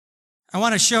I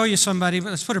want to show you somebody, but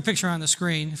let's put her picture on the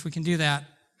screen if we can do that.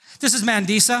 This is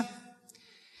Mandisa.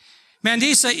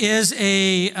 Mandisa is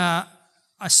a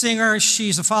singer.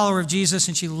 She's a follower of Jesus,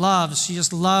 and she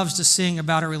just loves to sing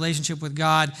about her relationship with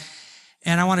God.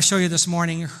 And I want to show you this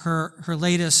morning her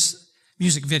latest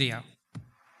music video.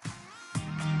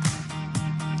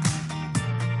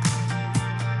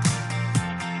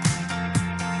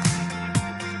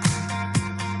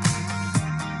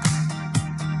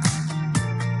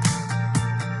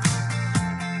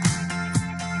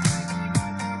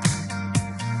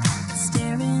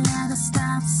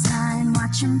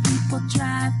 Watching people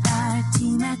drive by,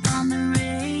 T-Mac on the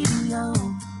radio.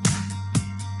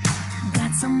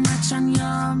 Got so much on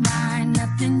your mind,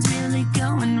 nothing's really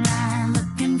going right.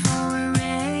 Looking for a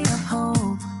ray of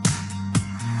hope.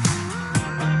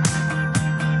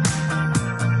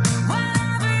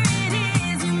 Whatever it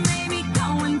is you may be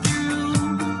going through,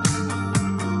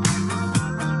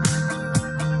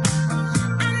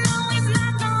 I know it's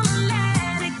not gonna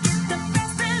let it get the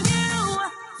best of you.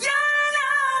 You're an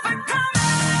overcomer.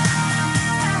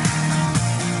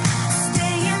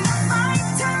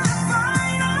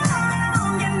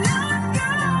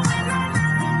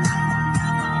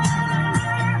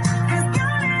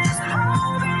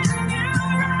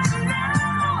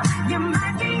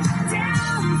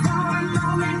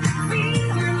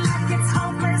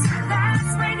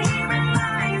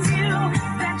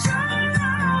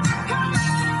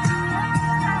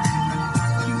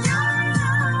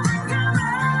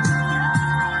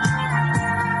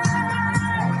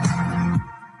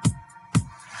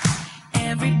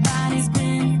 Everybody's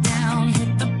been down,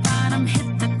 hit the bottom,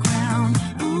 hit the ground.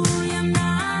 Ooh, you're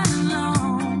not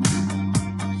alone.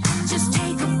 Just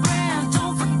take a breath,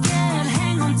 don't forget,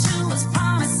 hang on to his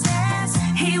promises.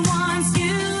 He wants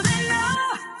you to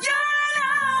know you're an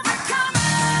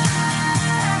overcomer.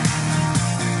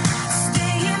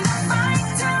 Stay in the fight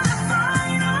till the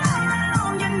final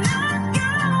round. You're not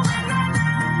going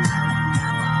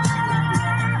alone,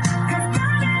 'cause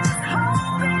God is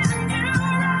holding you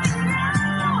right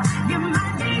now. You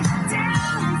might be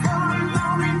down for a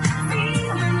moment,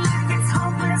 feeling like it's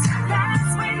hopeless.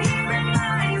 That's when he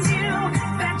reminds you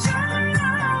that you're an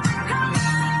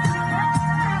overcomer.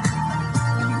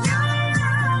 You're an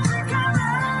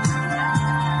overcomer.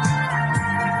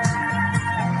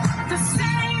 The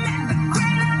same and the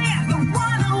greater and the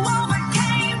one who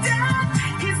overcame death,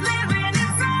 he's living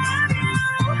inside you.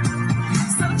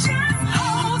 So just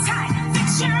hold tight, fix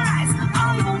your eyes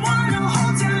on the one who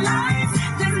holds your life.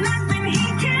 There's nothing he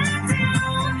can't do.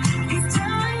 He's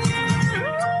telling you.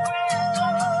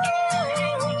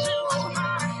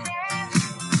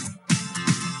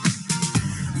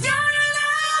 You're an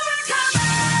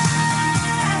overcomer.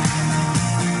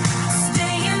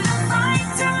 Stay in the fight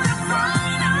till the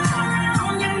final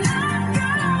round. You're not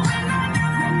going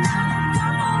under.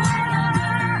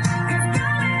 'Cause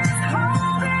God is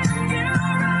holding you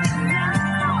right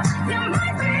now. You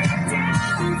might be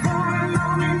down for a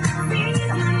moment,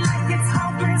 feeling like it's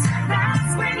hopeless.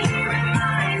 That's when he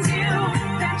reminds you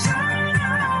that you're an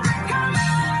overcomer.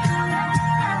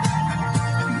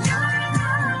 You're an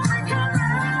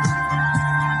overcomer.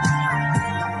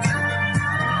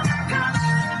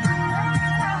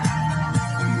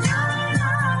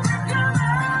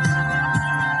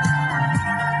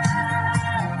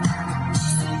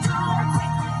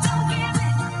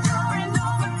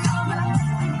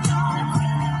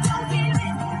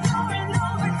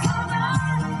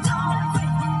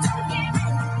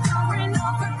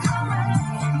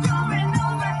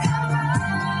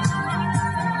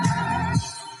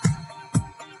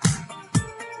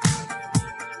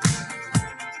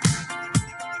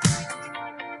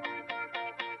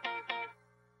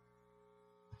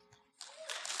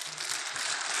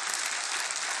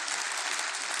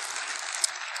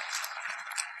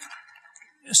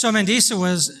 So Mandisa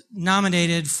was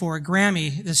nominated for a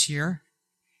Grammy this year,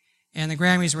 and the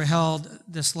Grammys were held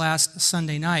this last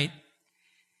Sunday night,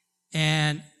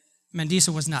 and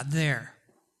Mandisa was not there.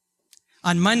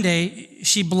 On Monday,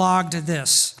 she blogged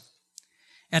this.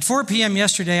 At 4 p.m.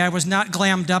 yesterday, I was not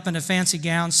glammed up in a fancy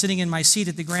gown, sitting in my seat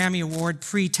at the Grammy Award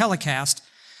pre-telecast,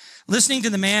 listening to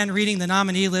the man reading the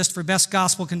nominee list for Best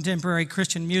Gospel Contemporary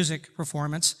Christian Music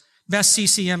Performance, Best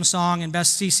CCM Song, and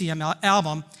Best CCM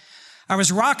Album. I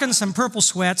was rocking some purple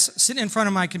sweats, sitting in front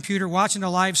of my computer, watching a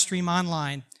live stream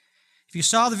online. If you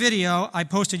saw the video I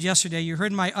posted yesterday, you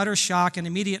heard my utter shock and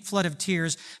immediate flood of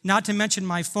tears, not to mention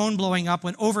my phone blowing up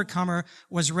when Overcomer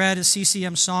was read as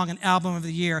CCM Song and Album of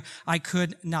the Year. I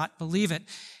could not believe it.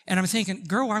 And I'm thinking,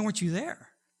 girl, why weren't you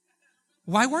there?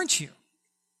 Why weren't you?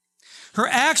 Her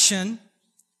action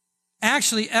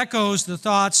actually echoes the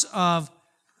thoughts of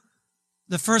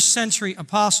the first century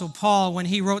apostle Paul when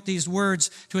he wrote these words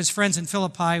to his friends in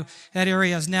Philippi. That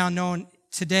area is now known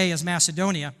today as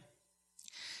Macedonia.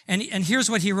 And here's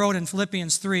what he wrote in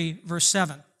Philippians 3, verse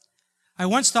 7. I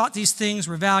once thought these things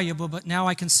were valuable, but now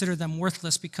I consider them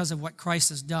worthless because of what Christ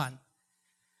has done.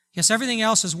 Yes, everything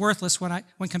else is worthless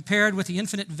when compared with the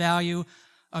infinite value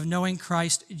of knowing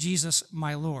Christ Jesus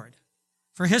my Lord.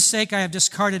 For his sake I have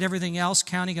discarded everything else,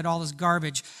 counting it all as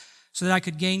garbage, so that I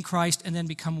could gain Christ and then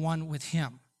become one with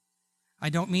him. I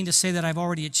don't mean to say that I've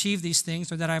already achieved these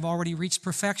things or that I've already reached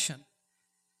perfection.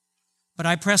 But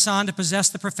I press on to possess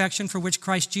the perfection for which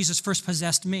Christ Jesus first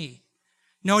possessed me.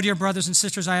 No, dear brothers and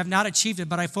sisters, I have not achieved it,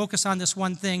 but I focus on this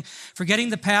one thing, forgetting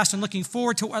the past and looking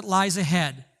forward to what lies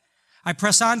ahead. I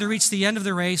press on to reach the end of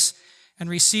the race and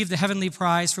receive the heavenly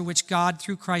prize for which God,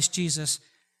 through Christ Jesus,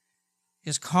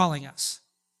 is calling us.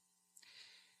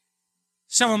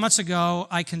 Several months ago,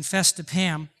 I confessed to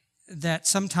Pam that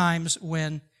sometimes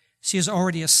when she is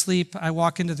already asleep, I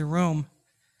walk into the room,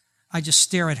 I just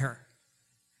stare at her.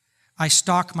 I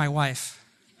stalk my wife.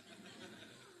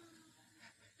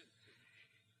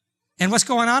 And what's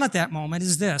going on at that moment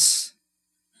is this.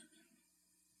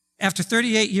 After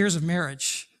 38 years of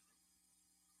marriage,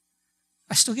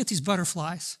 I still get these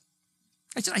butterflies.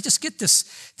 I just get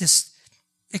this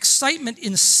excitement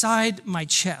inside my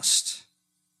chest.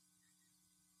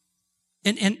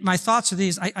 And my thoughts are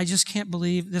these. I just can't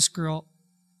believe this girl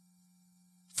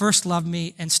first loved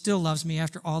me and still loves me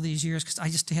after all these years, because I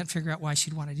just can't figure out why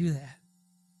she'd want to do that.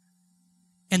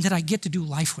 And that I get to do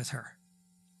life with her.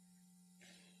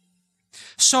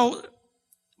 So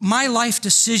my life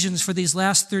decisions for these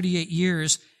last 38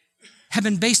 years have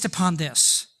been based upon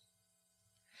this.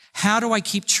 How do I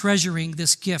keep treasuring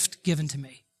this gift given to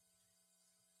me?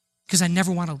 Because I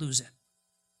never want to lose it.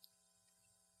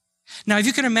 Now, if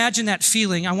you can imagine that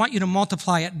feeling, I want you to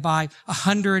multiply it by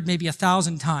 100, maybe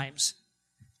 1,000 times.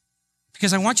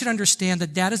 Because I want you to understand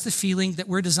that that is the feeling that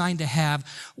we're designed to have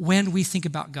when we think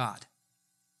about God.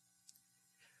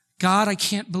 God, I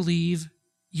can't believe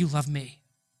you love me.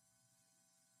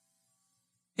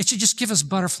 It should just give us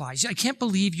butterflies. I can't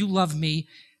believe you love me,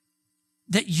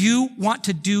 that you want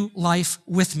to do life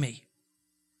with me.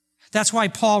 That's why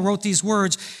Paul wrote these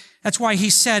words. That's why he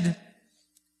said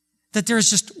that there's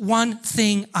just one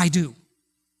thing I do.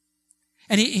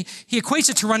 And he equates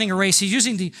it to running a race. He's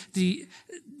using the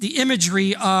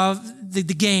imagery of the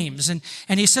games. And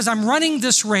he says, I'm running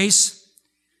this race,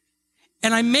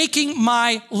 and I'm making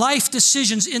my life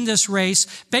decisions in this race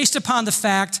based upon the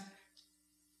fact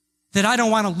that I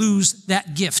don't want to lose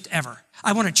that gift ever.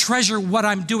 I want to treasure what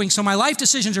I'm doing. So my life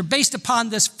decisions are based upon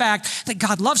this fact that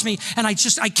God loves me, and I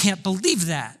can't believe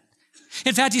that.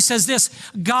 In fact, he says this,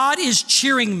 God is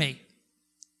cheering me.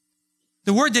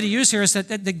 The word that he used here is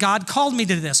that God called me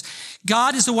to this.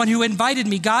 God is the one who invited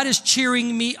me. God is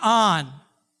cheering me on.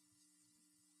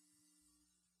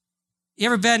 You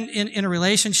ever been in a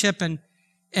relationship and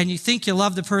you think you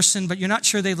love the person, but you're not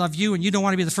sure they love you, and you don't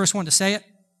want to be the first one to say it?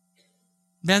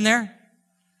 Been there?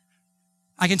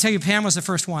 I can tell you Pam was the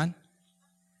first one,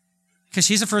 because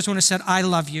she's the first one who said, I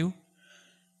love you.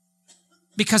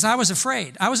 Because I was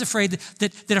afraid. I was afraid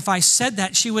that if I said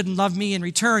that, she wouldn't love me in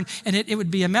return, and it would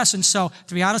be a mess. And so,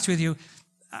 to be honest with you,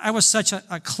 I was such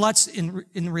a klutz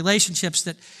in relationships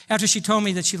that after she told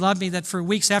me that she loved me, that for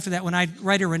weeks after that, when I'd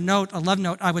write her a love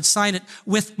note, I would sign it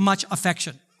with much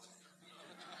affection.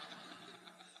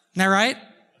 Isn't that right?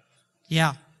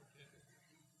 Yeah.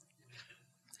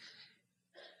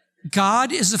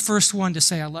 God is the first one to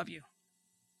say, I love you.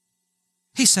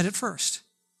 He said it first.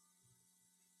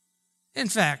 In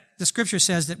fact, the scripture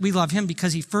says that we love him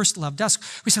because he first loved us.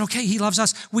 We said, okay, he loves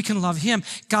us. We can love him.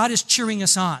 God is cheering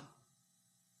us on.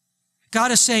 God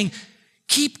is saying,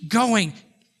 keep going.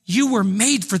 You were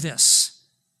made for this.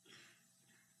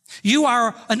 You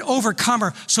are an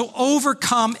overcomer. So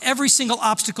overcome every single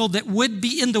obstacle that would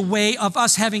be in the way of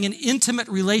us having an intimate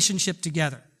relationship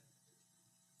together.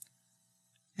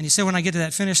 And he said, when I get to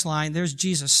that finish line, there's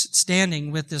Jesus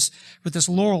standing with this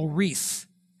laurel wreath.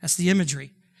 That's the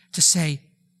imagery. To say,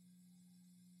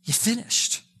 you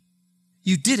finished.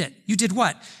 You did it. You did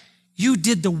what? You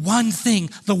did the one thing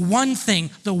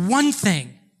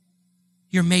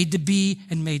you're made to be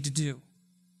and made to do.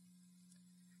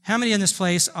 How many in this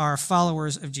place are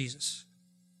followers of Jesus?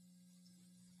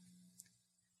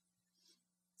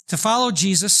 To follow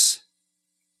Jesus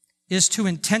is to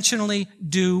intentionally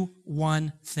do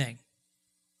one thing.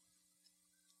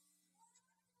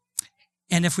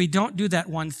 And if we don't do that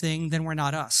one thing, then we're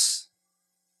not us.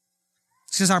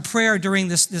 This is our prayer during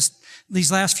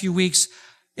these last few weeks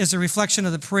is a reflection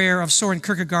of the prayer of Soren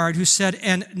Kierkegaard, who said,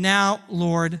 "And now,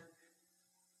 Lord,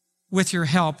 with your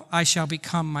help, I shall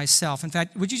become myself." In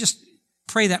fact, would you just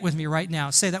pray that with me right now?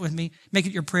 Say that with me. Make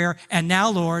it your prayer. "And now,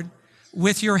 Lord,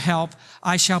 with your help,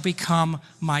 I shall become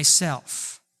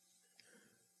myself."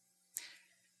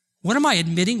 What am I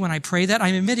admitting when I pray that?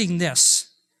 I'm admitting this,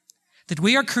 that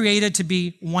we are created to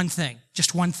be one thing,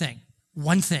 just one thing,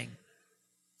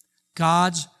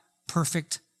 God's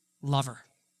perfect lover.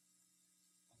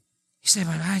 You say,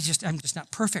 "But I'm just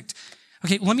not perfect."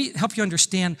 Okay, let me help you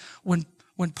understand. When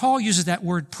Paul uses that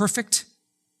word perfect,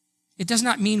 it does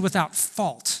not mean without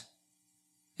fault.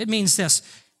 It means this.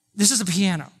 This is a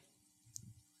piano.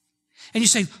 And you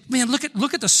say, "Man,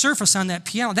 look at the surface on that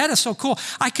piano. That is so cool.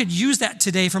 I could use that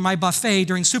today for my buffet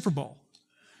during Super Bowl."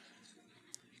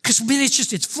 Because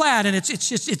it's flat and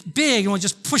it's big, and we'll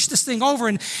just push this thing over,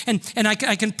 and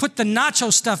I can put the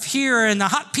nacho stuff here and the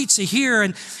hot pizza here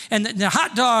and the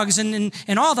hot dogs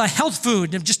and all the health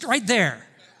food just right there.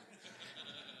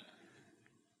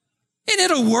 And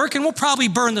it'll work, and we'll probably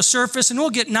burn the surface, and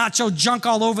we'll get nacho junk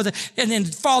all over and then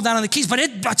fall down on the keys,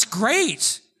 but that's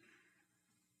great.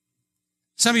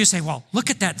 Some of you say, "Well, look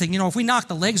at that thing. If we knock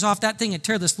the legs off that thing and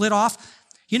tear this lid off,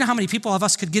 you know how many people of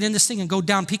us could get in this thing and go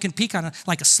down peak and peak on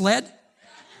like a sled?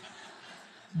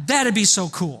 That'd be so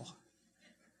cool."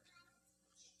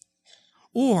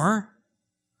 Or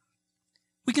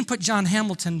we can put John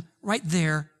Hamilton right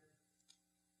there,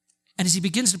 and as he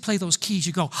begins to play those keys,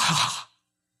 you go,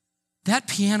 that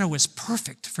piano is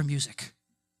perfect for music.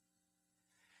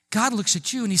 God looks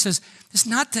at you and he says, it's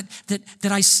not that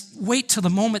I wait till the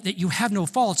moment that you have no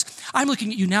faults. I'm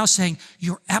looking at you now saying,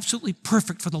 you're absolutely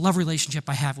perfect for the love relationship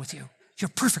I have with you. You're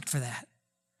perfect for that.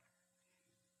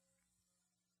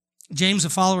 James, a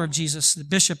follower of Jesus, the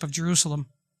bishop of Jerusalem,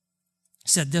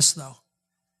 said this, though.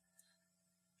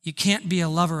 You can't be a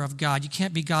lover of God. You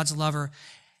can't be God's lover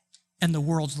and the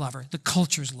world's lover, the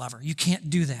culture's lover. You can't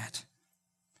do that.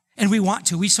 And we want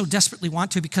to. We so desperately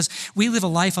want to, because we live a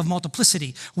life of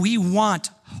multiplicity. We want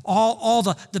all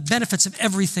the benefits of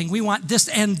everything. We want this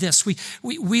and this. We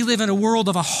live in a world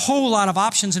of a whole lot of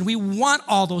options, and we want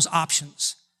all those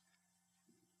options.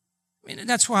 I mean,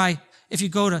 that's why if you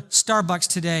go to Starbucks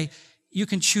today, you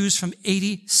can choose from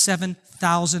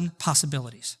 87,000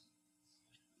 possibilities.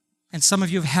 And some of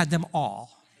you have had them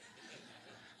all.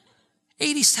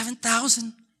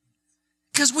 87,000.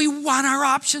 Because we want our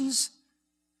options.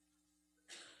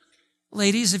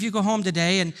 Ladies, if you go home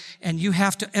today and you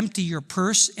have to empty your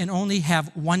purse and only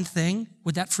have one thing,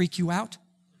 would that freak you out?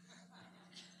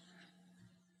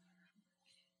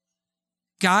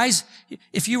 Guys,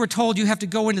 if you were told you have to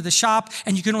go into the shop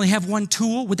and you can only have one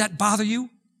tool, would that bother you?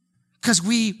 Because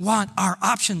we want our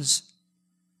options.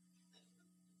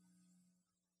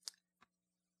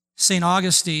 St.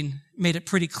 Augustine made it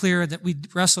pretty clear that we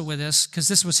wrestle with this, because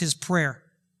this was his prayer.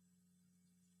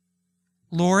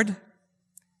 Lord,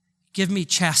 give me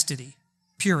chastity,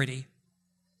 purity.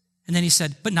 And then he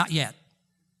said, but not yet.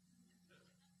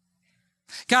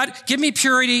 God, give me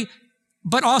purity,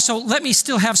 but also let me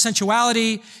still have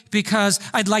sensuality, because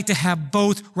I'd like to have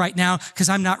both right now, because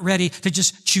I'm not ready to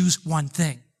just choose one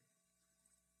thing.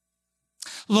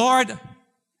 Lord,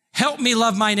 help me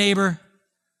love my neighbor,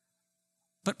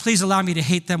 but please allow me to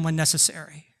hate them when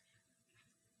necessary.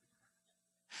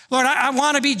 Lord, I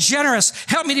want to be generous.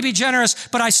 Help me to be generous,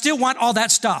 but I still want all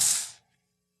that stuff.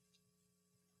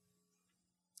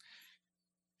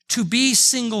 To be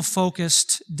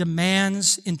single-focused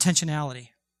demands intentionality.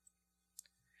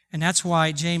 And that's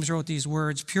why James wrote these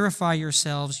words, purify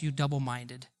yourselves, you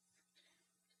double-minded.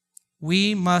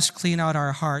 We must clean out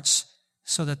our hearts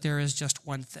so that there is just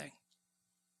one thing.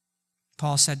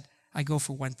 Paul said, I go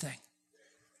for one thing.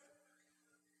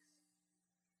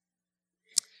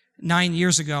 9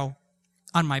 years ago,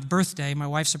 on my birthday, my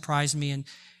wife surprised me, and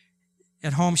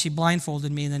at home she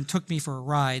blindfolded me and then took me for a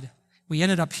ride. We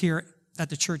ended up here at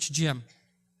the church gym.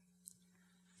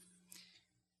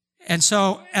 And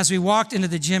so as we walked into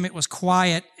the gym, it was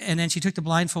quiet, and then she took the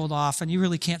blindfold off, and you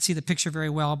really can't see the picture very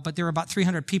well, but there were about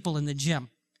 300 people in the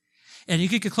gym. And you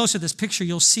could get close to this picture,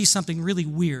 you'll see something really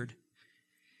weird.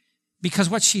 Because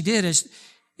what she did is,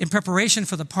 in preparation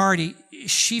for the party,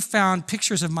 she found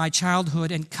pictures of my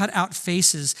childhood and cut out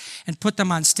faces and put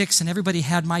them on sticks, and everybody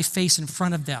had my face in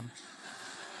front of them.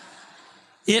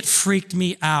 It freaked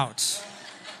me out.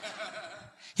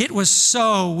 It was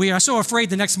so weird. I was so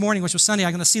afraid the next morning, which was Sunday,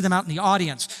 I'm going to see them out in the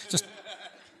audience.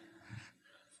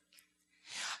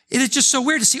 It is just so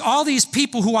weird to see all these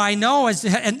people who I know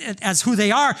as who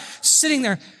they are, sitting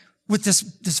there with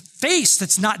this face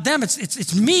that's not them.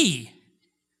 It's me.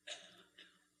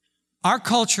 Our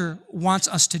culture wants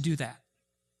us to do that.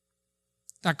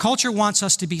 Our culture wants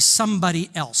us to be somebody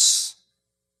else.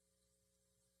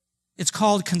 It's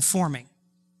called conforming.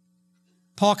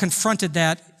 Paul confronted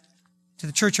that to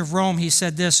the church of Rome. He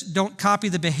said this, don't copy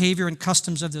the behavior and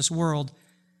customs of this world,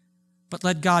 but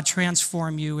let God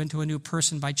transform you into a new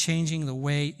person by changing the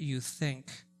way you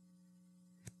think.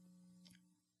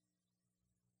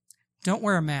 Don't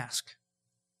wear a mask.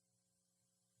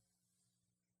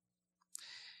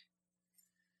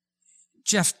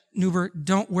 Jeff Newber,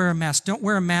 don't wear a mask. Don't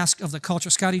wear a mask of the culture.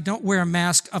 Scotty, don't wear a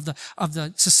mask of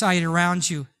the society around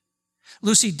you.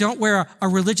 Lucy, don't wear a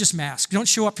religious mask. Don't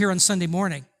show up here on Sunday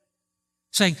morning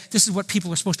saying, this is what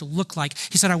people are supposed to look like.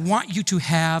 He said, I want you to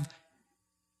have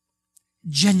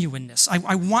genuineness.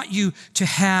 I want you to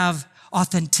have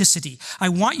authenticity. I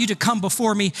want you to come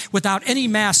before me without any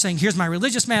mask saying, here's my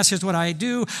religious mask, here's what I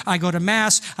do. I go to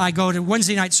mass, I go to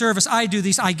Wednesday night service, I do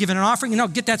these, I give an offering. No,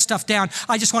 get that stuff down.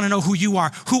 I just want to know who you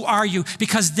are. Who are you?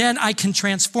 Because then I can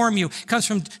transform you. It comes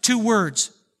from two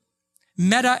words,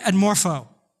 meta and morpho,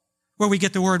 where we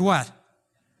get the word what?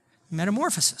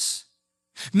 Metamorphosis.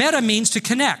 Meta means to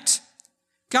connect.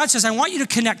 God says, I want you to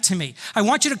connect to me. I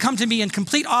want you to come to me in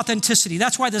complete authenticity.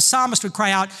 That's why the psalmist would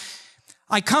cry out,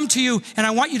 I come to you and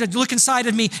I want you to look inside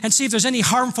of me and see if there's any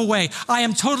harmful way. I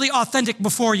am totally authentic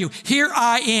before you. Here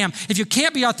I am. If you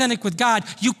can't be authentic with God,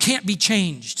 you can't be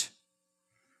changed.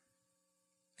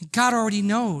 And God already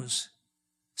knows.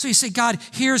 So you say, God,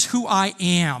 here's who I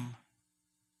am.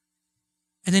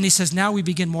 And then he says, now we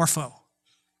begin morpho,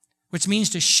 which means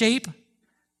to shape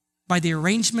by the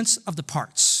arrangements of the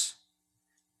parts.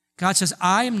 God says,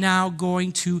 I am now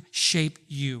going to shape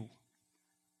you.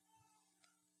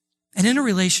 And in a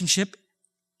relationship,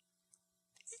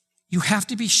 you have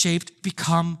to be shaped to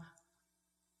become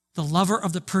the lover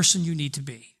of the person you need to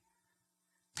be.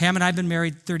 Pam and I have been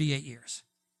married 38 years,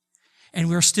 and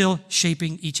we're still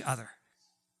shaping each other.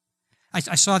 I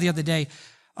saw the other day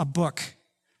a book.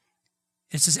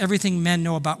 It says, Everything Men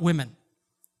Know About Women.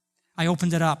 I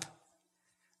opened it up.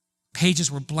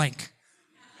 Pages were blank.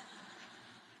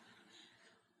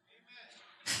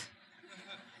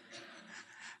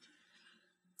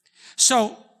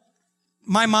 So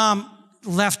my mom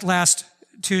left last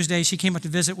Tuesday. She came up to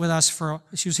visit with us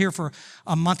she was here for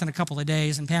a month and a couple of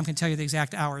days, and Pam can tell you the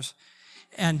exact hours.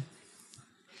 And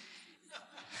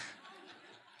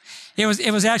it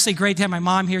was actually great to have my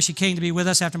mom here. She came to be with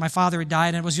us after my father had died,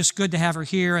 and it was just good to have her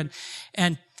here.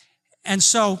 And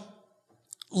so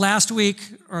last week,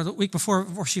 or the week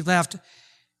before she left,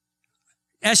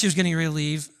 as she was getting ready to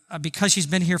leave, because she's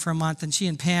been here for a month, and she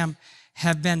and Pam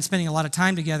have been spending a lot of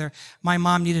time together, my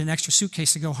mom needed an extra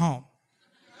suitcase to go home.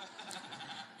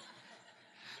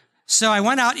 So I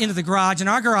went out into the garage, and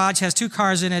our garage has 2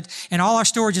 cars in it, and all our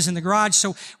storage is in the garage,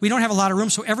 so we don't have a lot of room,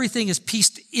 so everything is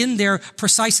pieced in there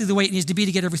precisely the way it needs to be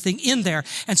to get everything in there.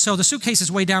 And so the suitcase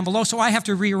is way down below, so I have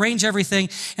to rearrange everything,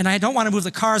 and I don't want to move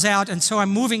the cars out, and so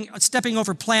I'm stepping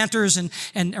over planters and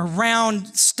around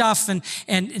stuff, and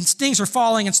things are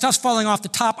falling, and stuff's falling off the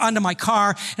top onto my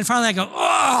car, and finally I go,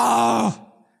 oh!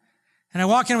 And I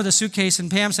walk in with a suitcase, and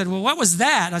Pam said, well, what was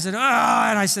that? I said, oh,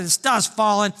 and I said, stuff's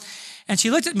falling. And she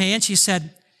looked at me and she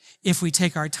said, if we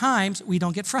take our time, we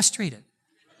don't get frustrated.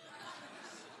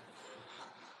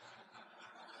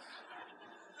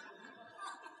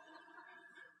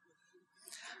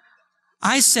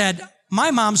 I said,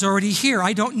 my mom's already here.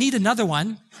 I don't need another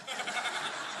one.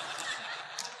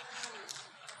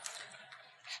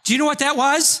 Do you know what that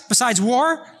was besides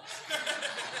war?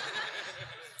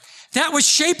 That was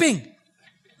shaping.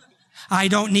 I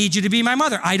don't need you to be my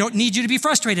mother. I don't need you to be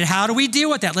frustrated. How do we deal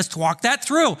with that? Let's walk that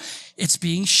through. It's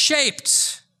being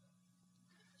shaped.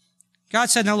 God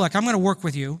said, no, look, I'm going to work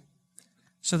with you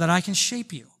so that I can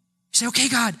shape you. You say, okay,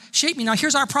 God, shape me. Now,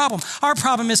 here's our problem. Our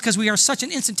problem is because we are such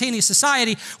an instantaneous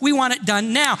society, we want it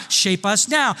done now. Shape us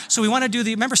now. So we want to do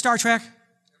remember Star Trek?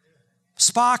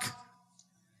 Spock?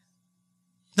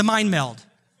 The mind meld.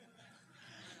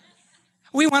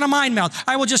 We want a mind meld.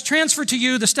 I will just transfer to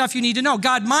you the stuff you need to know.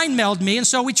 God mind meld me, and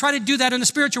so we try to do that in the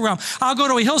spiritual realm. I'll go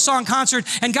to a Hillsong concert,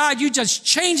 and God, you just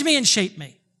change me and shape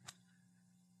me.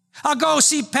 I'll go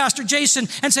see Pastor Jason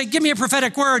and say, give me a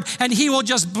prophetic word, and he will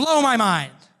just blow my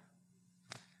mind.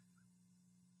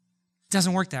 It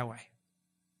doesn't work that way.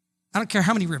 I don't care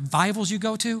how many revivals you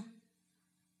go to.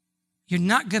 You're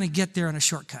not going to get there in a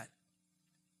shortcut.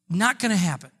 Not going to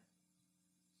happen.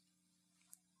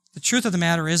 The truth of the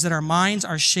matter is that our minds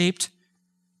are shaped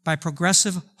by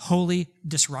progressive, holy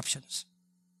disruptions.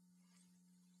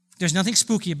 There's nothing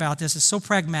spooky about this. It's so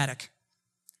pragmatic.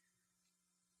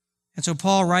 And so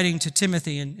Paul, writing to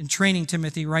Timothy and training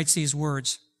Timothy, writes these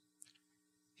words.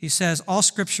 He says, all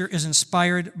Scripture is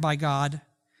inspired by God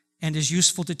and is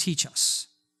useful to teach us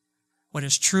what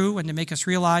is true and to make us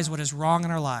realize what is wrong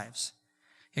in our lives.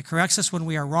 It corrects us when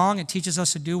we are wrong and teaches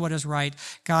us to do what is right.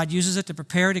 God uses it to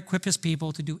prepare and equip his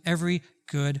people to do every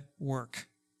good work.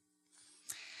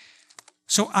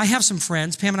 So I have some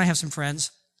friends, Pam and I have some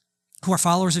friends who are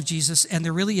followers of Jesus, and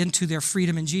they're really into their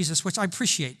freedom in Jesus, which I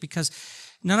appreciate because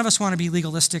none of us want to be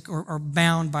legalistic or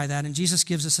bound by that, and Jesus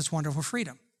gives us this wonderful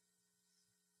freedom.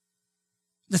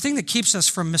 The thing that keeps us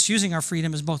from misusing our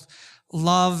freedom is both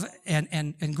love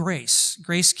and grace.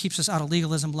 Grace keeps us out of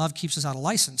legalism. Love keeps us out of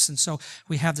license. And so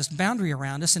we have this boundary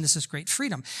around us, and this is great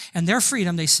freedom. And their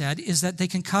freedom, they said, is that they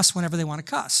can cuss whenever they want to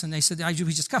cuss. And they said,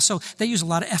 we just cuss. So they use a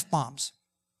lot of F-bombs.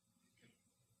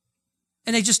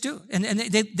 And they just do. And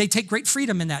they take great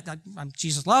freedom in that.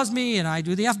 Jesus loves me, and I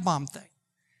do the F-bomb thing.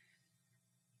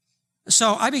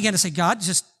 So I began to say, God,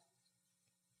 just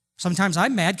sometimes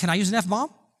I'm mad. Can I use an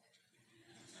F-bomb?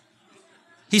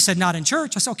 He said, not in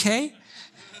church. I said, okay.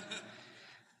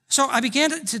 So I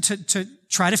began to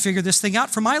try to figure this thing out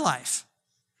for my life.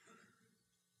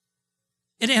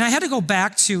 And I had to go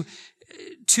back to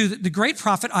the great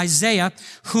prophet Isaiah,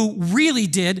 who really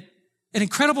did an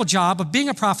incredible job of being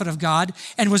a prophet of God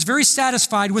and was very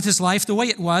satisfied with his life the way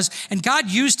it was. And God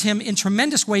used him in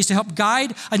tremendous ways to help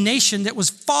guide a nation that was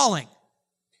falling.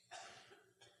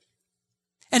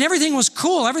 And everything was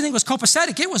cool. Everything was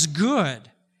copacetic. It was good.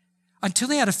 Until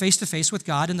he had a face-to-face with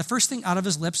God, and the first thing out of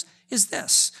his lips is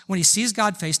this. When he sees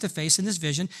God face-to-face in this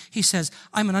vision, he says,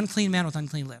 I'm an unclean man with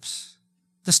unclean lips.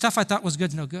 The stuff I thought was good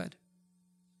is no good.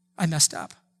 I messed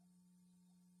up.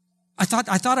 I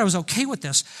thought I was okay with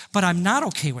this, but I'm not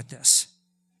okay with this.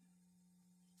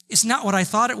 It's not what I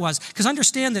thought it was. Because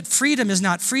understand that freedom is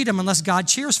not freedom unless God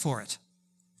cheers for it.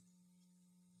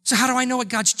 So how do I know what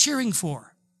God's cheering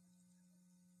for?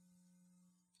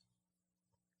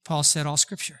 Paul said all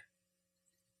Scripture.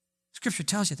 Scripture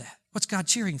tells you that. What's God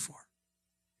cheering for?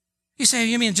 You say,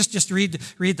 you mean just read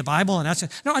the Bible and that's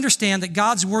it? No, understand that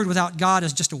God's word without God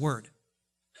is just a word.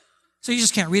 So you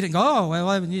just can't read it and go, oh,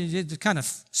 well, it's kind of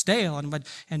stale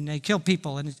and they kill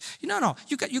people. And no,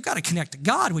 you got to connect to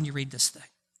God when you read this thing.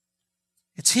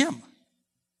 It's Him.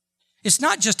 It's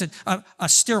not just a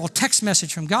sterile text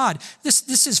message from God.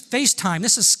 This is FaceTime.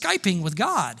 This is Skyping with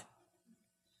God.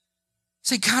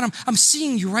 Say, God, I'm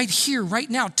seeing you right here, right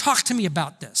now. Talk to me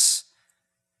about this.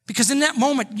 Because in that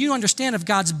moment, you understand if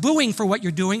God's booing for what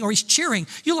you're doing or He's cheering.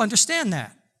 You'll understand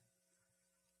that.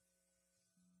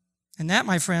 And that,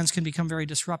 my friends, can become very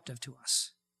disruptive to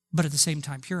us, but at the same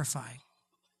time purifying.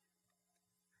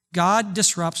 God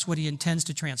disrupts what He intends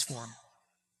to transform.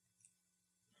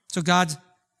 So God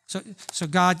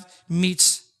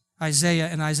meets Isaiah,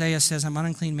 and Isaiah says, I'm an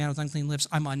unclean man with unclean lips.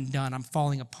 I'm undone. I'm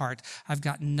falling apart. I've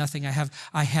got nothing.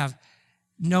 I have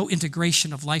no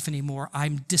integration of life anymore.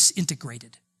 I'm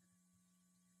disintegrated.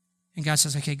 And God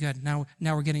says, okay, good. Now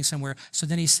we're getting somewhere. So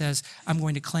then He says, I'm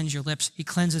going to cleanse your lips. He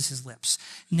cleanses his lips.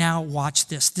 Now watch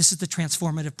this. This is the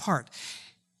transformative part.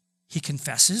 He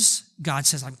confesses. God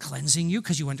says, I'm cleansing you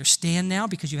because you understand now,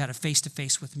 because you had a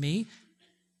face-to-face with me.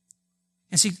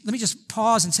 And see, let me just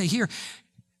pause and say here,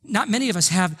 not many of us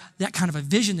have that kind of a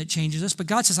vision that changes us, but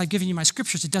God says, I've given you my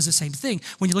scriptures. It does the same thing.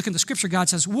 When you look in the scripture, God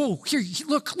says, whoa, here,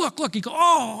 look. You go,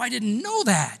 oh, I didn't know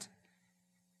that.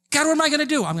 God, what am I going to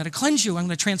do? I'm going to cleanse you. I'm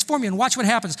going to transform you. And watch what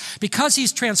happens. Because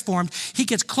He's transformed, he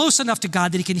gets close enough to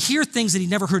God that he can hear things that he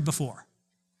never heard before.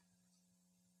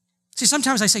 See,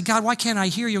 sometimes I say, God, why can't I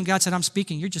hear you? And God said, I'm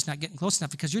speaking. You're just not getting close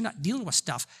enough because you're not dealing with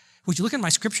stuff. Would you look in my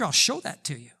scripture? I'll show that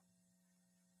to you.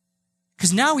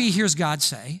 Because now he hears God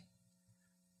say,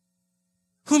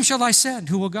 whom shall I send?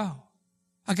 Who will go?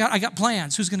 I got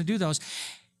plans. Who's going to do those?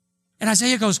 And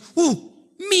Isaiah goes, ooh,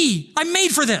 me. I'm made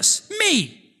for this.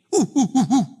 Me.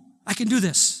 Ooh. I can do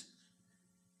this.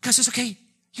 God says, okay,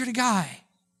 you're the guy.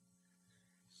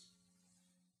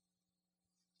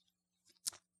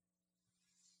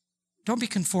 Don't be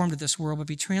conformed to this world, but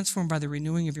be transformed by the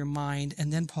renewing of your mind.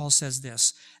 And then Paul says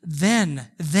this, then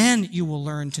you will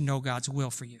learn to know God's will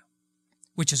for you,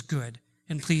 which is good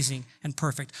and pleasing and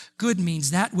perfect. Good means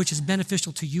that which is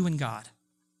beneficial to you and God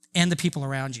and the people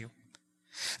around you.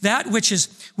 That which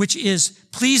is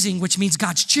pleasing, which means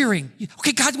God's cheering.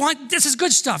 Okay, this is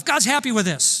good stuff. God's happy with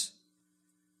this.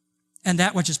 And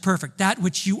that which is perfect, that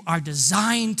which you are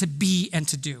designed to be and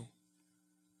to do.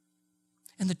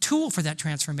 And the tool for that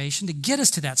transformation to get us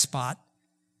to that spot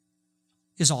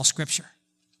is all Scripture.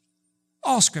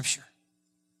 All Scripture.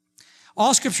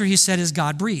 All Scripture, he said, is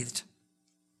God-breathed.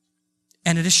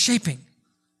 And it is shaping.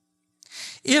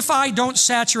 If I don't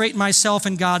saturate myself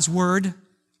in God's Word,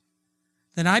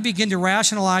 then I begin to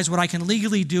rationalize what I can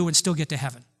legally do and still get to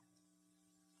heaven.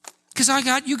 Because I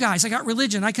got you guys. I got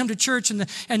religion. I come to church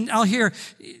and I'll hear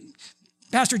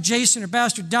Pastor Jason or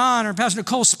Pastor Don or Pastor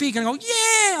Nicole speak and I go,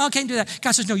 yeah, I can't do that.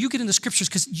 God says, no, you get in the scriptures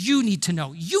because you need to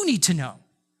know. You need to know.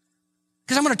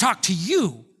 Because I'm going to talk to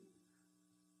you.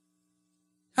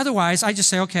 Otherwise, I just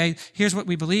say, okay, here's what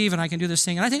we believe and I can do this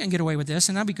thing and I think I can get away with this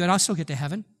and I'll be good. I'll still get to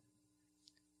heaven.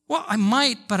 Well, I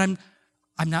might, but I'm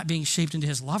not being shaped into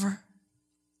his lover.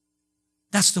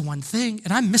 That's the one thing,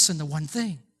 and I'm missing the one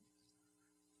thing.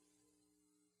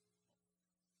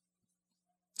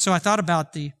 So I thought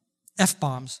about the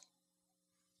F-bombs.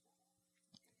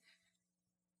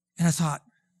 And I thought,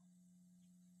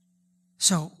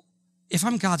 so if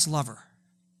I'm God's lover,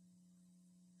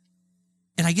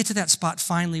 and I get to that spot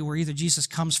finally where either Jesus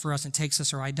comes for us and takes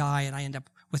us or I die and I end up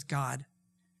with God,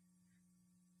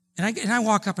 and I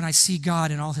walk up and I see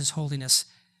God in all his holiness,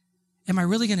 am I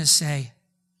really going to say,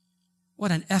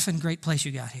 what an effing great place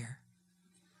you got here?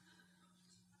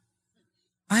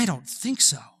 I don't think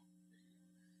so.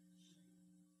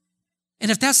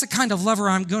 And if that's the kind of lover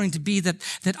I'm going to be, that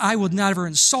I would never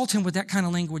insult him with that kind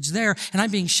of language there, and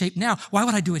I'm being shaped now, why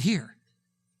would I do it here?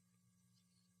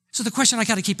 So the question I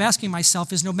got to keep asking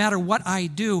myself is, no matter what I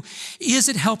do, is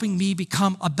it helping me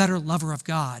become a better lover of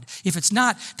God? If it's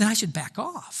not, then I should back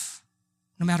off,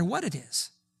 no matter what it is.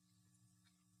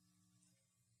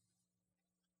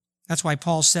 That's why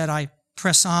Paul said, I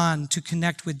press on to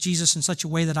connect with Jesus in such a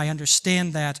way that I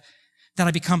understand that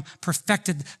I become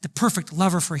perfected, the perfect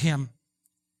lover for him.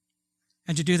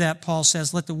 And to do that, Paul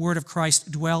says, let the word of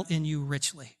Christ dwell in you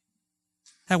richly.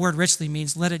 That word richly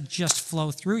means let it just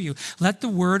flow through you. Let the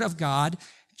word of God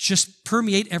just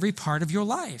permeate every part of your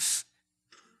life.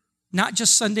 Not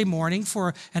just Sunday morning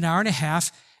for an hour and a half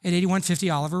at 8150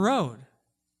 Oliver Road.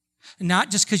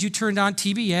 Not just because you turned on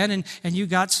TBN and you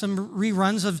got some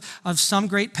reruns of some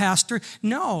great pastor.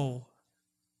 No.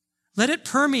 Let it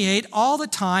permeate all the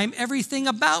time, everything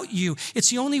about you. It's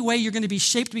the only way you're going to be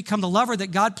shaped to become the lover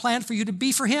that God planned for you to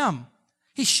be for him.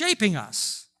 He's shaping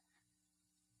us.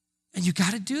 And you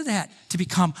got to do that to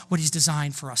become what he's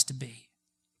designed for us to be.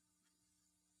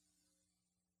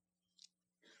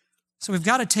 So we've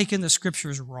got to take in the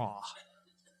scriptures raw.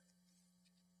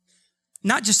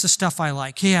 Not just the stuff I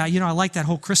like. Yeah, I like that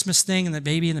whole Christmas thing and the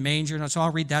baby in the manger. And so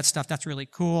I'll read that stuff. That's really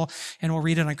cool. And we'll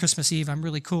read it on Christmas Eve. I'm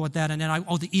really cool with that. And then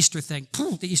the Easter thing.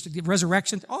 The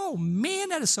resurrection. Oh, man,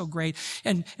 that is so great.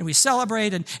 And we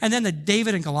celebrate. And then the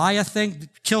David and Goliath thing,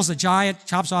 kills the giant,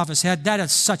 chops off his head. That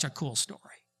is such a cool story.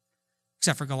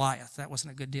 Except for Goliath. That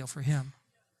wasn't a good deal for him.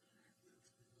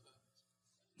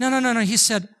 No. He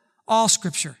said all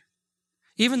scripture.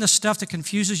 Even the stuff that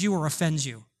confuses you or offends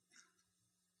you.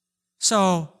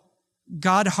 So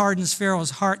God hardens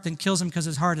Pharaoh's heart, then kills him because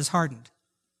his heart is hardened.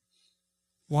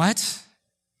 What?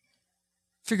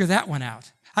 Figure that one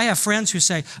out. I have friends who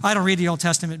say, I don't read the Old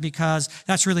Testament because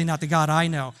that's really not the God I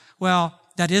know. Well,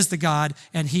 that is the God,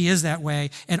 and he is that way,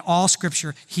 and all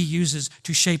scripture he uses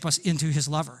to shape us into his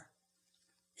lover.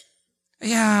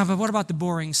 Yeah, but what about the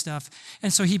boring stuff?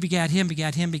 And so he begat him,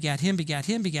 begat him, begat him, begat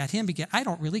him, begat him, begat. I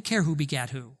don't really care who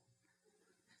begat who.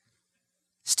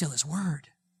 Still his word.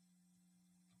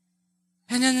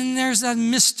 And then there's that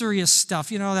mysterious stuff,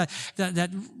 that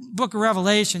book of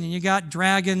Revelation, and you got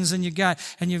dragons, and you've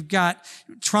got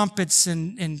trumpets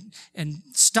and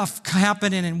stuff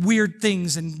happening, and weird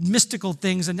things and mystical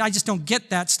things, and I just don't get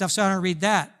that stuff, so I don't read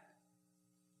that.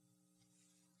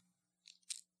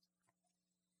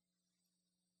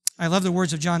 I love the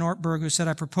words of John Ortberg, who said,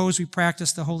 I propose we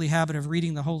practice the holy habit of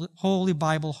reading the Holy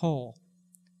Bible whole.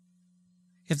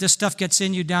 If this stuff gets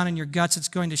in you, down in your guts, it's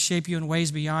going to shape you in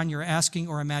ways beyond your asking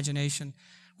or imagination.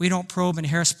 We don't probe and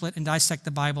hair split and dissect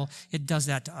the Bible. It does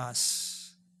that to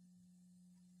us.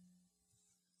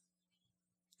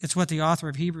 It's what the author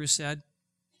of Hebrews said.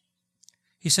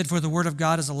 He said, for the word of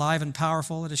God is alive and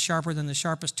powerful. It is sharper than the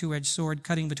sharpest two-edged sword,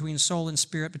 cutting between soul and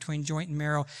spirit, between joint and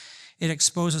marrow. It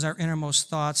exposes our innermost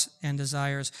thoughts and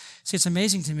desires. See, it's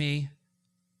amazing to me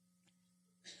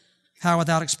how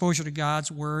without exposure to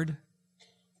God's word,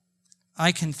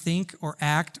 I can think or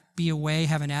act, be away,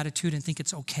 have an attitude, and think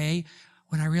it's okay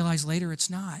when I realize later it's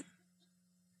not.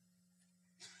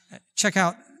 Check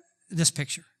out this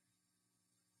picture.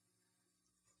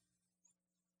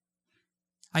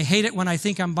 I hate it when I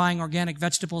think I'm buying organic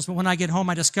vegetables, but when I get home,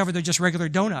 I discover they're just regular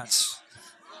donuts.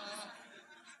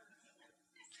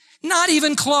 Not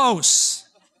even close.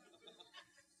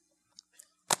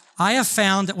 I have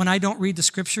found that when I don't read the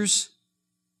scriptures,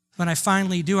 when I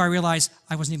finally do, I realize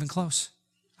I wasn't even close.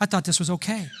 I thought this was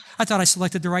okay. I thought I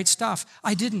selected the right stuff.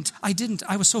 I didn't.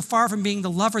 I was so far from being the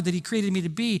lover that he created me to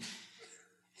be.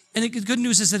 And the good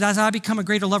news is that as I become a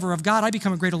greater lover of God, I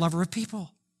become a greater lover of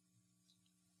people.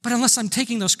 But unless I'm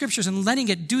taking those scriptures and letting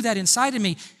it do that inside of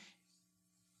me,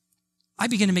 I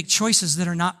begin to make choices that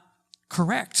are not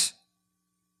correct.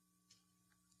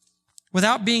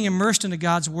 Without being immersed into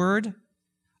God's word,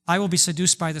 I will be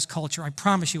seduced by this culture. I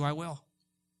promise you I will.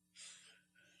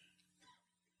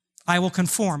 I will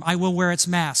conform. I will wear its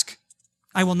mask.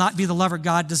 I will not be the lover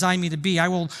God designed me to be. I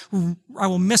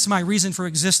will miss my reason for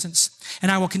existence.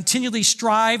 And I will continually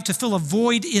strive to fill a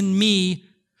void in me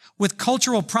with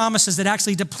cultural promises that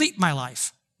actually deplete my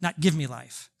life, not give me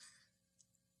life.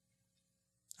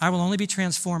 I will only be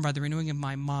transformed by the renewing of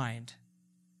my mind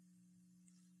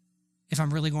if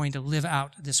I'm really going to live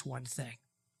out this one thing.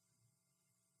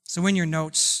 So in your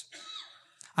notes,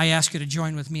 I ask you to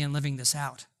join with me in living this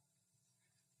out.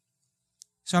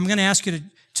 So I'm going to ask you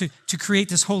to create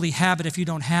this holy habit if you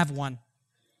don't have one,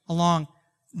 along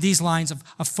these lines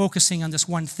of focusing on this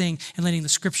one thing and letting the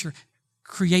scripture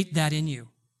create that in you.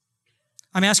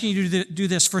 I'm asking you to do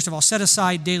this, first of all. Set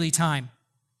aside daily time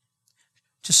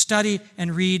to study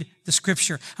and read the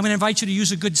scripture. I'm going to invite you to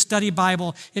use a good study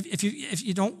Bible. If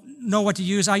you don't know what to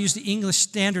use, I use the English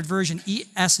Standard Version,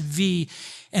 ESV,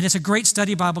 and it's a great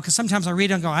study Bible because sometimes I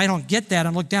read it and go, I don't get that,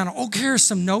 and look down, and, here's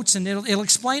some notes, and it'll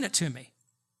explain it to me.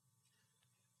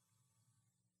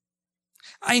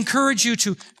 I encourage you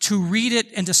to read it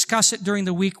and discuss it during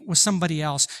the week with somebody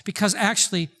else, because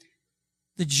actually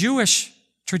the Jewish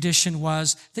tradition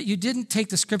was that you didn't take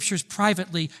the scriptures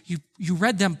privately, you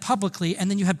read them publicly,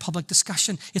 and then you had public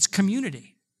discussion. It's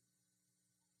community.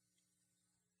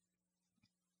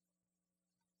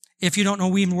 If you don't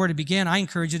know even where to begin, I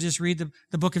encourage you to just read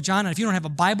the book of John. And if you don't have a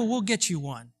Bible, we'll get you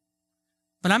one.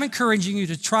 But I'm encouraging you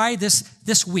to try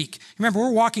this week. Remember,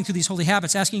 we're walking through these holy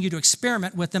habits, asking you to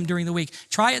experiment with them during the week.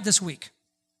 Try it this week.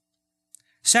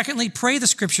 Secondly, pray the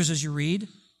scriptures as you read.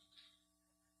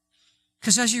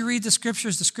 Because as you read the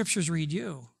scriptures read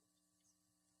you.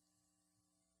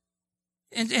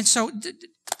 And so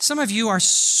some of you are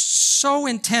so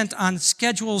intent on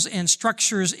schedules and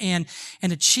structures and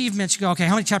achievements. You go, okay,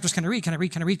 how many chapters can I read? Can I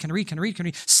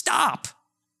read? Stop.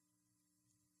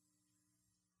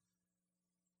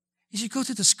 As you go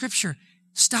through the scripture,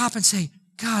 stop and say,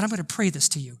 God, I'm going to pray this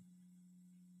to you.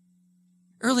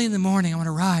 Early in the morning, I want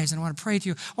to rise and I want to pray to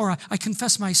you. Or I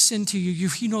confess my sin to you.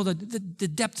 You know the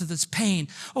depth of this pain.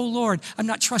 Oh, Lord, I'm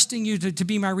not trusting you to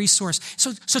be my resource.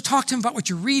 So talk to him about what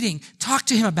you're reading. Talk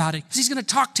to him about it because he's going to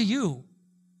talk to you.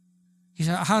 He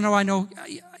said, how do I know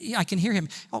I can hear him?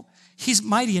 Oh, he's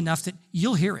mighty enough that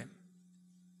you'll hear him.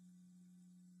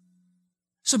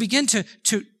 So begin to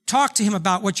talk to him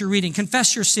about what you're reading.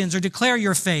 Confess your sins or declare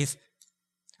your faith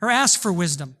or ask for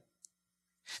wisdom.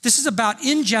 This is about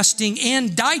ingesting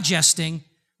and digesting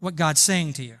what God's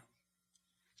saying to you.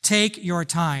 Take your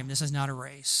time. This is not a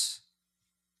race.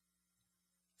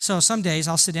 So some days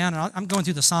I'll sit down and I'm going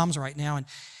through the Psalms right now,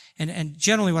 and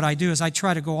generally what I do is I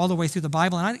try to go all the way through the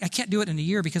Bible, and I can't do it in a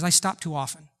year because I stop too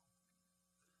often.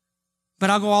 But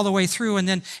I'll go all the way through, and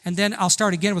then I'll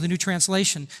start again with a new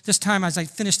translation. This time, as I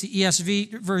finished the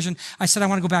ESV version, I said I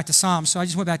want to go back to Psalms. So I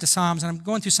just went back to Psalms, and I'm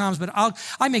going through Psalms, but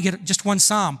I may get just one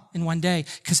Psalm in one day,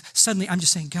 because suddenly I'm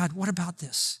just saying, God, what about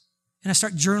this? And I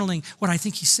start journaling what I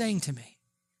think he's saying to me.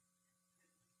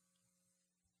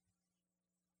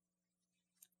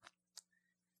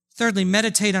 Thirdly,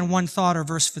 meditate on one thought or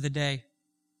verse for the day.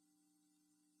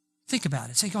 Think about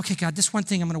it. Say, okay, God, this one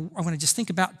thing I'm going to just think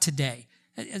about today.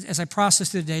 As I process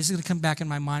through the day, it's going to come back in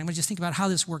my mind. I'm going to just think about how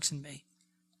this works in me.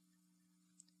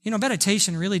 You know,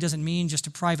 meditation really doesn't mean just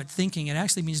a private thinking. It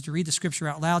actually means to read the scripture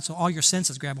out loud so all your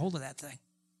senses grab hold of that thing.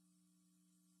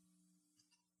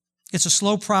 It's a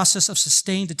slow process of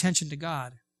sustained attention to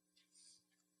God.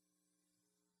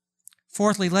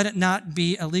 Fourthly, let it not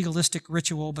be a legalistic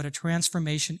ritual, but a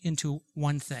transformation into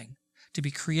one thing. To be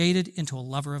created into a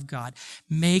lover of God.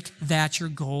 Make that your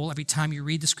goal every time you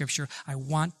read the scripture. I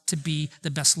want to be the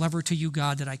best lover to you,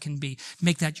 God, that I can be.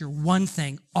 Make that your one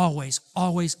thing, always,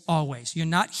 always, always. You're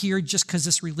not here just because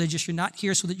it's religious. You're not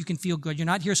here so that you can feel good. You're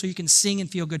not here so you can sing and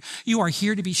feel good. You are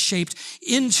here to be shaped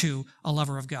into a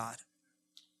lover of God.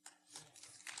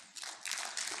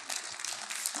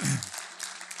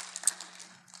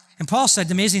 And Paul said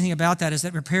the amazing thing about that is that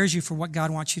it prepares you for what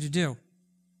God wants you to do.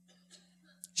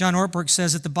 John Ortberg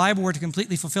says that the Bible were to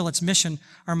completely fulfill its mission,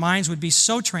 our minds would be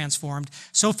so transformed,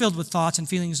 so filled with thoughts and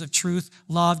feelings of truth,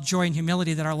 love, joy, and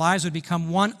humility that our lives would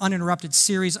become one uninterrupted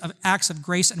series of acts of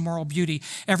grace and moral beauty.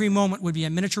 Every moment would be a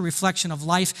miniature reflection of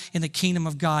life in the kingdom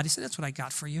of God. He said, that's what I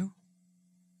got for you.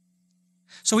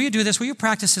 So will you do this? Will you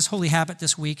practice this holy habit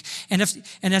this week? And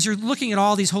as you're looking at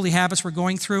all these holy habits we're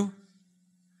going through,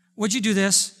 would you do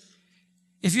this?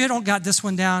 If you don't got this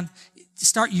one down,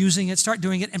 start using it, start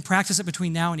doing it, and practice it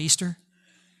between now and Easter.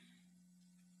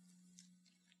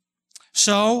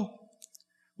 So,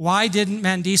 why didn't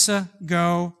Mandisa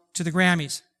go to the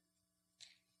Grammys?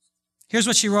 Here's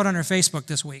what she wrote on her Facebook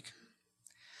this week.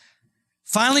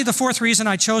 Finally, the fourth reason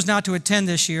I chose not to attend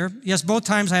this year. Yes, both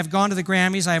times I have gone to the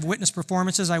Grammys, I have witnessed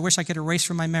performances I wish I could erase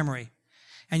from my memory.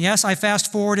 And yes, I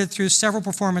fast-forwarded through several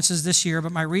performances this year,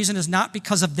 but my reason is not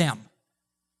because of them.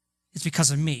 It's because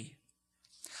of me.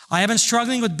 I have been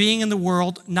struggling with being in the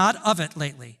world, not of it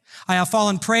lately. I have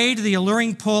fallen prey to the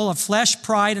alluring pull of flesh,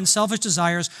 pride, and selfish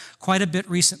desires quite a bit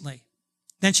recently.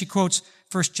 Then she quotes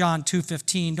 1 John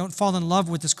 2:15, don't fall in love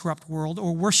with this corrupt world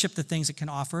or worship the things it can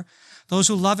offer. Those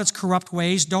who love its corrupt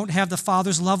ways don't have the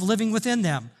Father's love living within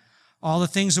them. All the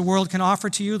things the world can offer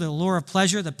to you, the allure of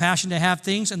pleasure, the passion to have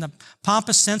things, and the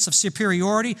pompous sense of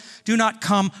superiority do not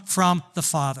come from the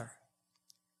Father.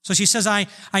 So she says, I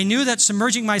knew that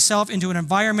submerging myself into an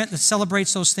environment that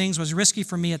celebrates those things was risky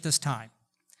for me at this time.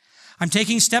 I'm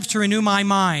taking steps to renew my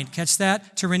mind. Catch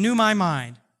that? To renew my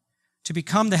mind. To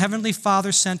become the Heavenly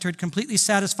Father-centered, completely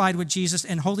satisfied with Jesus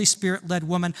and Holy Spirit-led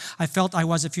woman I felt I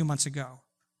was a few months ago.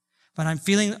 But I'm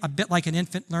feeling a bit like an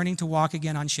infant learning to walk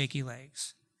again on shaky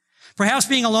legs. Perhaps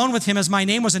being alone with him as my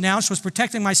name was announced was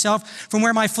protecting myself from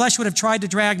where my flesh would have tried to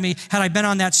drag me had I been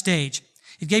on that stage.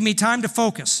 It gave me time to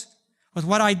focus. With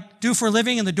what I do for a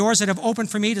living and the doors that have opened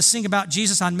for me to sing about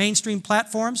Jesus on mainstream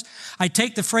platforms, I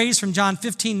take the phrase from John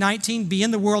 15:19, be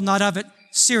in the world, not of it,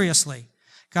 seriously.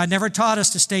 God never taught us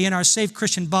to stay in our safe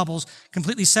Christian bubbles,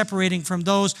 completely separating from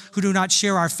those who do not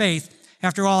share our faith.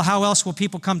 After all, how else will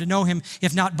people come to know him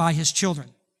if not by his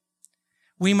children?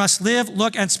 We must live,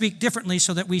 look, and speak differently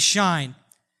so that we shine.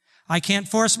 I can't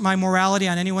force my morality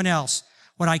on anyone else.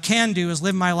 What I can do is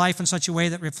live my life in such a way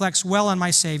that reflects well on my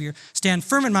Savior, stand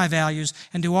firm in my values,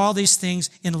 and do all these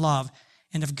things in love.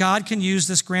 And if God can use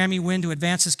this Grammy win to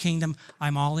advance his kingdom,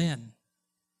 I'm all in.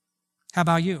 How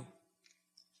about you?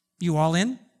 You all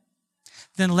in?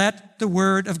 Then let the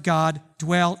word of God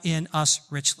dwell in us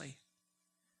richly.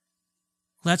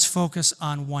 Let's focus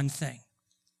on one thing,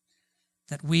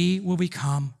 that we will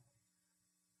become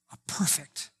a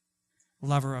perfect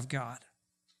lover of God.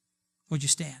 Would you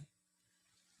stand?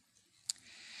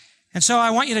 And so I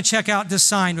want you to check out this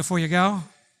sign before you go.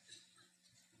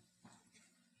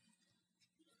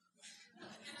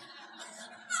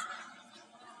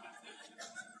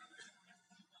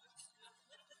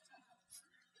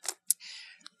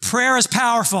 Prayer is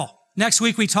powerful. Next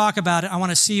week we talk about it. I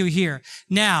want to see you here.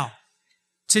 Now,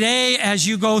 today as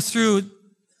you go through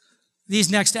these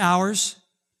next hours,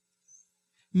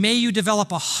 may you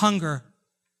develop a hunger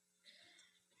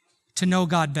to know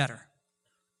God better.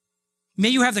 May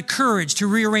you have the courage to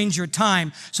rearrange your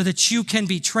time so that you can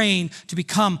be trained to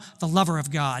become the lover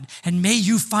of God. And may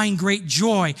you find great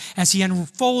joy as he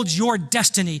unfolds your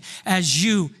destiny as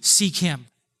you seek him.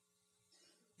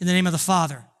 In the name of the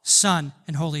Father, Son,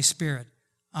 and Holy Spirit.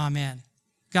 Amen.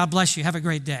 God bless you. Have a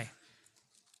great day.